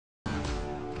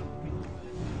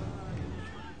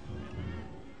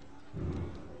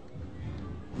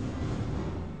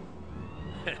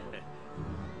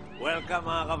welcome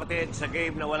mga kapatid sa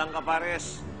game na walang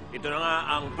kapares. Ito na nga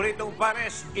ang Pritong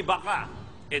Pares Iba Ka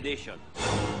Edition.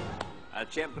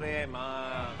 At syempre mga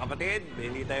kapatid,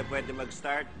 hindi tayo pwede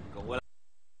mag-start kung wala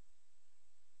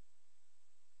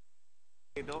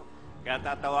ito. Kaya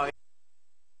tatawagin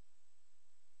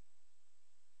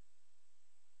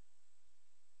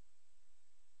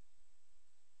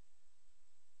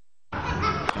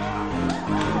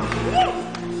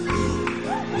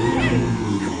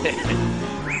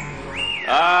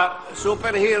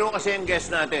superhero kasi yung guest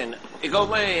natin. Ikaw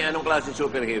ba anong klase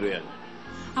superhero yan?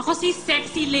 Ako si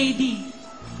Sexy Lady.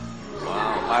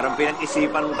 Wow, parang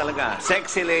pinag-isipan mo talaga.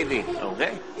 Sexy Lady.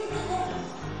 Okay.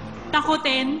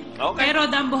 Takutin, Okay. pero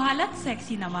dambuhalat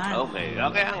sexy naman. Okay.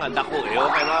 Okay nga, dako eh.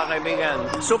 Okay mga kaibigan.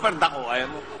 Super dako. Ayaw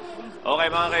mo. Okay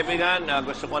mga kaibigan,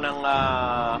 gusto ko nang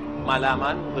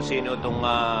malaman kung sino itong,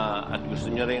 at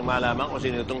gusto nyo rin malaman kung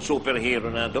sino itong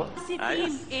superhero na ito. Si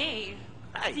Team A,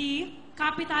 Ay. si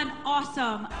Kapitan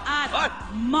Awesome at What?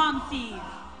 Momsy.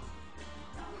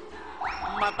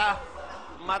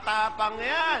 Matapang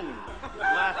yan.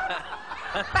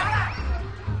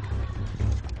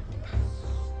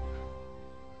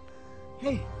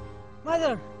 Hey,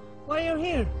 Mother, why are you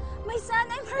here? My son,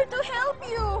 I'm here to help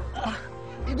you.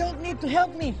 You don't need to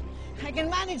help me. I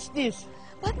can manage this.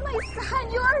 But my son,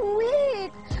 you are weak.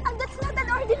 And that's not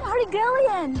an ordinary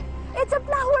galleon. It's a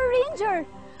flower ranger.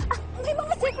 May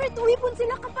mga secret weapon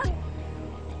sila kapag...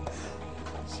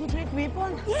 Secret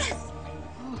weapon? Yes!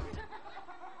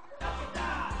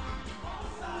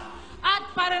 At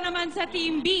para naman sa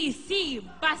Team B, si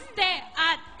Baste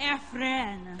at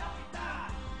Efren.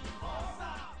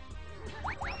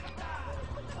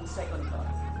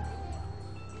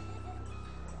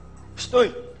 Stoy,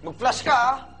 mag-flash ka,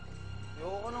 ah!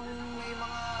 Ayoko nang may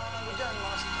mga ano dyan,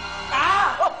 mga...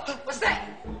 Oh! Basta!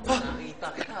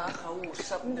 Nakita kita,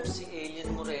 kausap mo si alien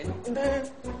mo rin.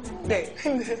 Hindi.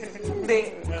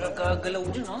 Nagkagalaw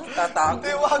dyan, ha? Tatago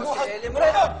Hindi, wag. si alien mo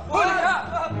rin. Huli ka!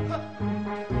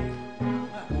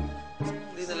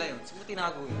 Hindi nila yun. Sino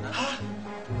tinago yun, ha?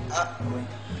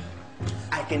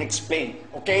 I can explain,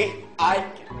 okay? I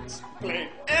can explain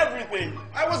everything.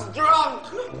 I was drunk!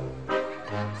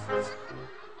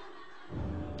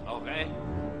 Okay.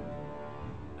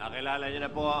 Nakilala niyo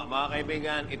na po, mga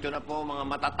kaibigan, ito na po mga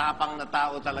matatapang na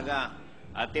tao talaga.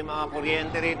 At yung mga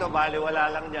kuryente rito, baliwala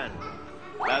lang dyan.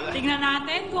 Tingnan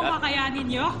natin kung kakayanin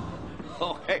nyo.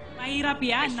 Okay. Mahirap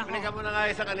yan. Explica mo na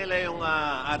nga sa kanila yung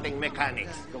ating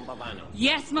mechanics kung paano.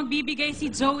 Yes, magbibigay si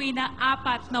Joey na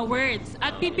 4 na words.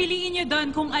 At pipiliin nyo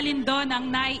doon kung alin doon ang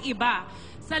naiiba.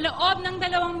 Sa loob ng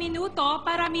 2 minuto,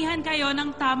 paramihan kayo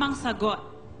ng tamang sagot.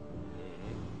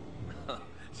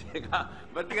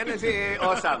 Ba't ganun si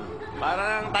Osam?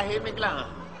 Parang tahimik lang.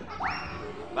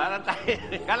 Parang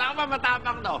tahimik. Kala ko ba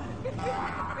matapang to?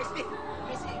 Kasi,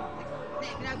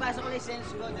 pinagbasa ko na yung sense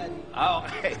ko, Daddy.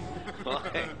 Okay.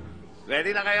 Okay.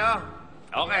 Ready na kayo?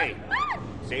 Okay.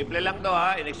 Simple lang to,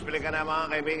 ha? In-explain ka na,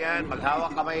 mga kaibigan.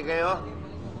 Maghawak kamay kayo.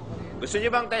 Gusto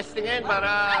niyo bang testingin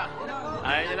para...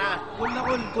 Ayaw niyo na?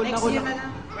 Cool na.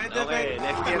 Okay,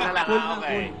 next year na lang, ha?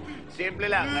 Okay.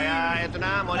 Simple lang. Kaya ito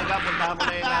na, Monica, puntahan mo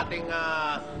na yung ating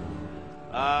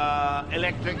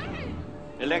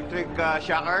electric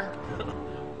shocker.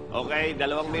 Okay,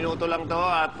 2 minuto lang to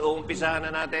at uumpisahan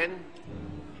na natin.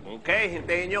 Okay,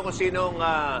 hintayin nyo kung sinong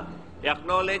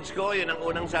i-acknowledge ko. Yun ang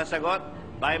unang sasagot.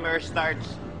 Timer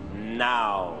starts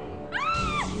now.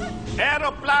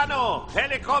 Aeroplano,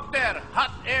 helicopter,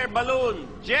 hot air balloon,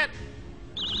 jet.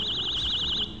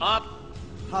 Up.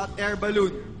 Hot air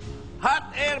balloon.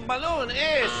 Hot air balloon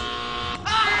is...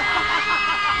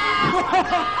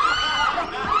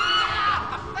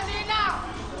 Kanina!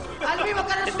 Alam mo, wag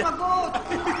ka na sumagot!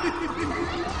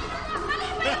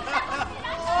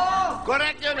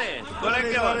 Correct yun eh.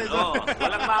 Correct yun. Oh,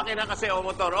 walang makina kasi o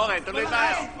motor. Okay, tuloy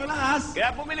tayo. Malakas.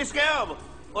 Kaya pumilis kayo.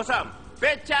 Osam,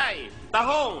 pechay,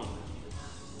 tahong,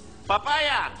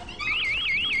 papaya.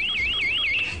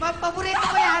 Paborito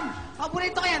ko yan!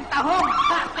 Tahong!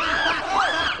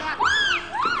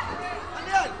 Ano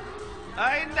yan?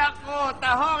 Ay, naku,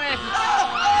 tahong eh.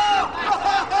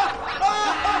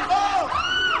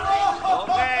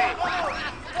 Okay.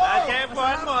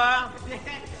 Chefuan mo ha.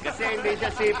 Kasi hindi siya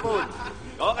seafood.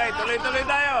 Okay, tuloy-tuloy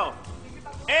tayo.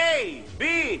 A,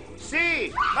 B,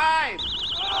 C, 5.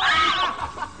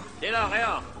 Sino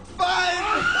kayo? 5!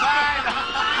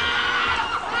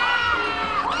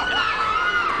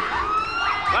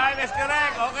 5 is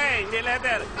correct. Okay, hindi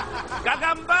letter.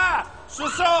 Gagamba,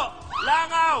 suso,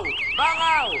 langaw,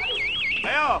 bangaw.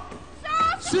 Kayo.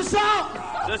 Suso!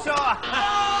 Suso.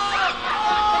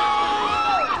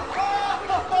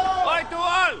 Oy, to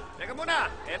all. Teka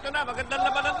muna. Ito na, magandang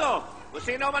labanan to. Kung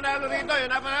sino manalo rito,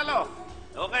 yun na panalo.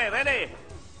 Okay, ready?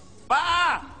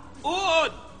 Paa,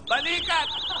 uod, balikat.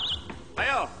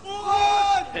 Kayo.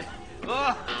 Uod!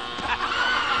 Oh.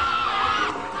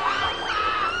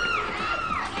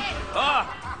 Oh,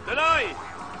 tuloy.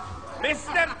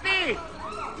 Mr. T,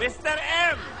 Mr.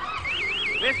 M,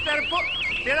 Mr. Pu...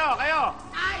 Sino? Kayo?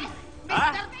 Ay! Ha?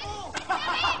 Mr. Po!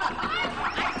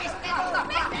 Ay, Mr. Po!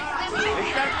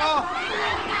 Mr. Po.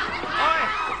 Oy.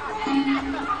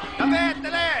 Kapit,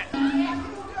 dali.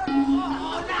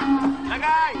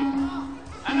 Tagay.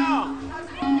 Ano?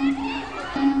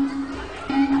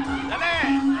 Dali.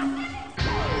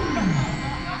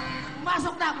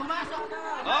 Pumasok na! Pumasok na!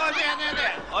 Oh, hindi.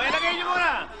 O, ilagay niyo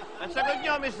muna. Ang sagot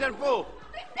niyo, Mr. Pu.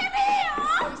 Mystery!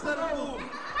 Oh! Mr. Fu!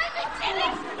 Ay, mystery!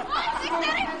 Oh,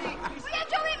 mystery! Kuya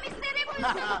Joey, mystery mo yung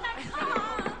sagutan.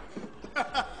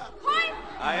 Hoy!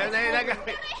 Ayaw na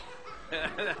ilagay.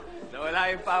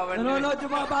 Nawala yung power niyo. Nanonood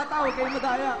yung mga bata, huwag kayong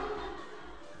madaya.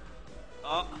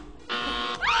 Oh.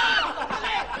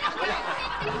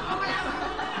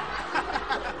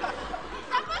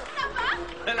 Tapos na ba?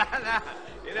 Wala na.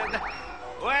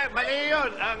 Uy, mali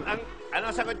yun. Ano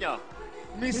sagot nyo?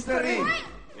 Mystery!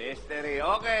 Mystery.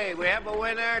 Okay, we have a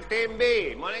winner, Team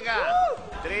B. Monica,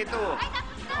 3-2. Ay,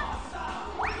 tapos na.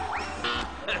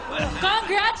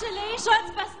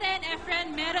 Congratulations, Basten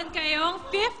Efren. Meron kayong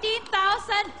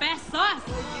 50,000 pesos.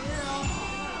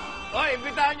 Oy,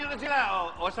 imbitahan nyo na sila.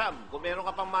 O Sam, kung meron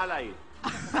ka pang malay.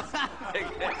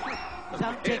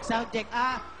 Sound check.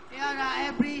 Yun,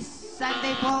 every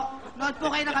Sunday po, nood po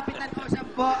kayo ng Kapitan ko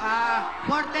po,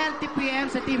 4:30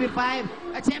 p.m. sa TV5.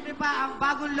 At siyempre pa, ang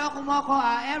bagong Loko Moko,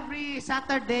 every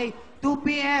Saturday, 2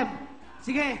 p.m.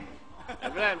 Sige.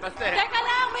 Efren, Baste. Teka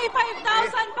lang, may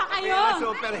 5,000 pa kayo. May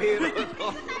superhero to.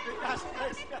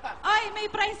 Ay, may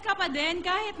prize ka pa din.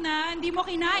 Kahit na hindi mo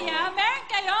kinaya, meron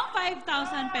kayong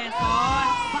 5,000 pesos.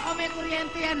 Baka may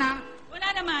kuryente yan, ha? Wala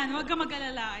naman, huwag ka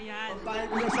mag-alala. Ayan. Bayad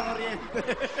ko sa kuryente.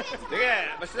 Sige,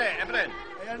 Baste, Efren.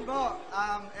 Ayan po,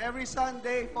 every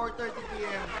Sunday, 4:30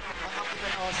 p.m. ang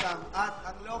Kapitan Osam. At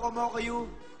ang Loco Moco U,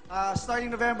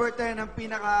 starting November 10, ang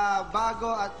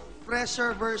pinakabago at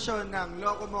fresher version ng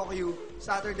Loco Moco U,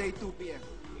 Saturday, 2 p.m.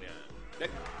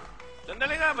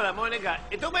 Sandali nga pala, Monica.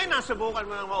 Ito ba yung nasubukan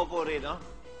mo ng maupo rin, no?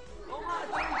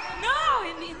 No,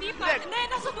 hindi pa. Hindi,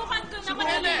 nasubukan ko na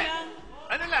madali Hindi. lang.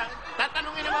 Ano lang,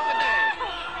 tatanungin naman kita eh.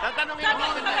 Tatanungin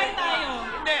naman kita Sabay eh. tayo.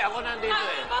 Hindi, ako nandito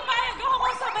eh. Papayag ako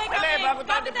kung sabay kami. Dali, bago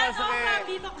tayo Kapitan, dipasok oh, eh.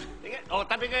 dito. Sige,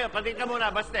 tabi kayo. Patit ka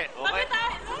muna, Baste. Okay? Tabi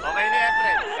tayo. Okay ni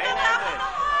Efren. Kayo ni Natatakot Efren.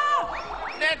 ako.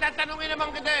 Hindi, tatanungin naman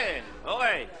kita eh.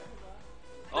 Okay.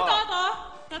 Totoo to?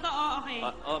 Totoo, okay.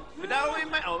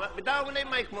 Bitawan mo na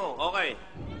yung mic mo. Okay.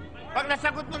 Pag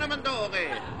nasagot mo naman to,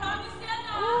 okay. Promise yan,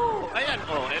 oh. Ayan,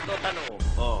 eto tanong.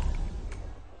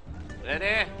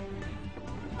 Ready?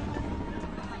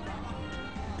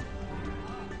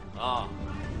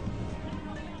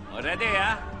 Ready,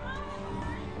 ha?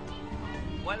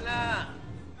 Wala.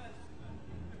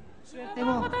 Swerte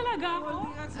mo. Ako talaga ako.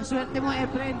 Ang swerte mo,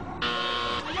 Efren.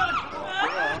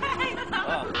 Ay,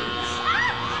 natakot.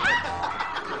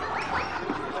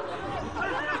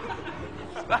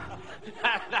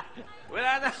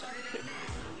 Wala na.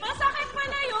 Masakit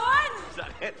pala yun.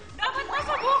 Sakit. Dapat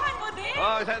masubukan mo din.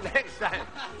 Sa next time.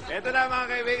 Ito na mga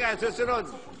kaibigan, susunod,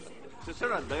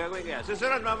 gagawin kaya.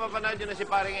 Susunod, mapapanood nyo na si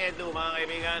paring Edu, mga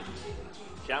kaibigan.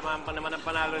 Siya man pa naman ang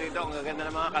panalo rito. Ang gaganda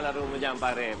ng mga kalaro mo dyan,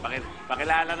 pare.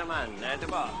 Pakilala naman. Ito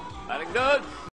po, paring Dudes.